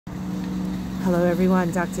Hello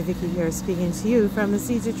everyone, Dr. Vicky here speaking to you from the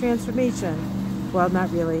Seeds of Transformation. Well,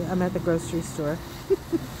 not really. I'm at the grocery store.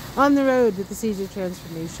 On the road with the Seeds of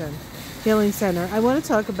Transformation Healing Center. I want to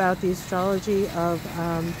talk about the astrology of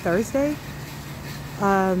Thursday,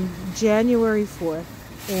 January 4th.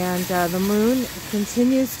 And the moon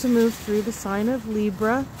continues to move through the sign of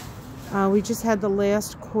Libra. We just had the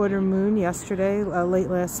last quarter moon yesterday,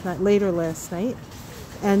 later last night.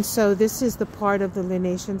 And so this is the part of the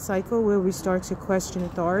lunation cycle where we start to question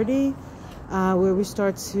authority, where we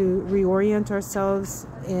start to reorient ourselves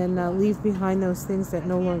and leave behind those things that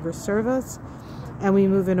no longer serve us, and we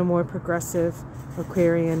move in a more progressive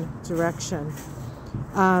Aquarian direction.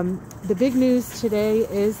 The big news today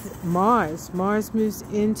is Mars. Mars moves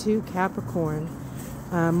into Capricorn.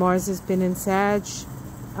 Mars has been in Sag,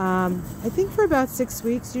 I think for about 6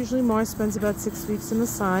 weeks. Usually Mars spends about 6 weeks in the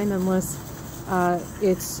sign, unless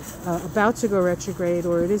it's about to go retrograde,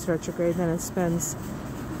 or it is retrograde, then it spends,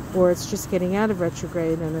 or it's just getting out of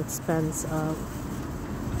retrograde and it spends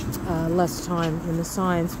less time in the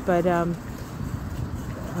signs. But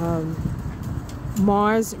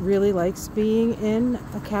Mars really likes being in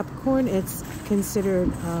a Capricorn. It's considered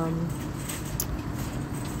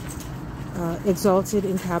exalted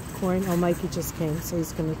in Capricorn. Oh, Mikey just came, so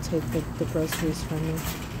he's going to take the groceries from me.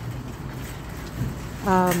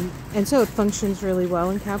 And so it functions really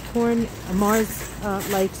well in Capricorn. Mars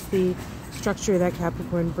likes the structure that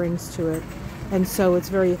Capricorn brings to it, and so it's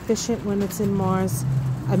very efficient when it's in Mars.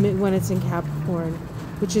 When it's in Capricorn,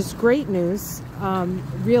 which is great news,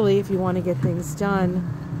 really, if you want to get things done.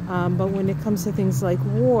 But when it comes to things like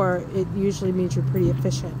war, it usually means you're pretty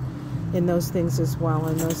efficient in those things as well,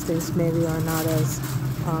 and those things maybe are not as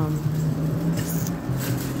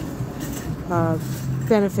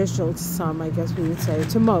beneficial to some, I guess we would say,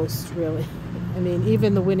 to most, really. I mean,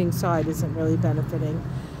 even the winning side isn't really benefiting.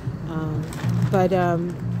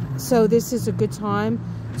 So this is a good time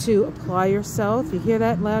to apply yourself. You hear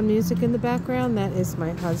that loud music in the background? That is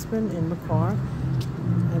my husband in the car.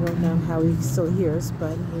 I don't know how he still hears,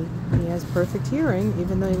 but he has perfect hearing,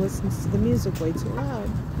 even though he listens to the music way too loud.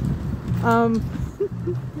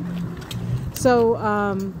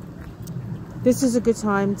 This is a good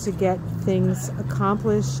time to get things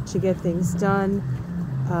accomplished, to get things done.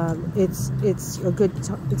 It's a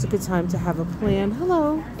good time to have a plan.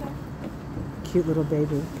 Hello, cute little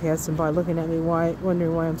baby passing by, looking at me,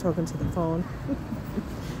 wondering why I'm talking to the phone.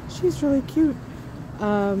 She's really cute.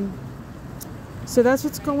 So that's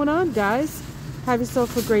what's going on, guys. Have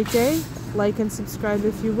yourself a great day. Like and subscribe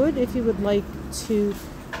if you would. If you would like to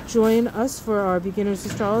join us for our beginner's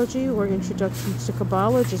astrology or introduction to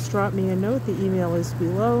Kabbalah, just drop me a note. The email is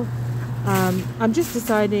below. I'm just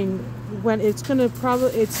deciding when it's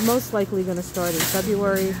it's most likely going to start in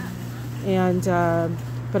February, and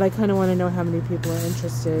but I kind of want to know how many people are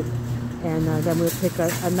interested, and then we'll pick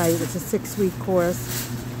a night. It's a 6-week course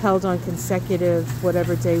held on consecutive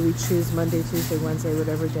whatever day we choose, Monday, Tuesday, Wednesday,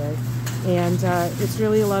 whatever day. And it's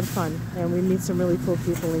really a lot of fun, and we meet some really cool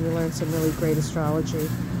people, and you learn some really great astrology,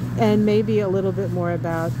 and maybe a little bit more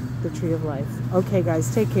about the Tree of Life. Okay,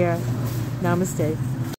 guys, take care. Namaste.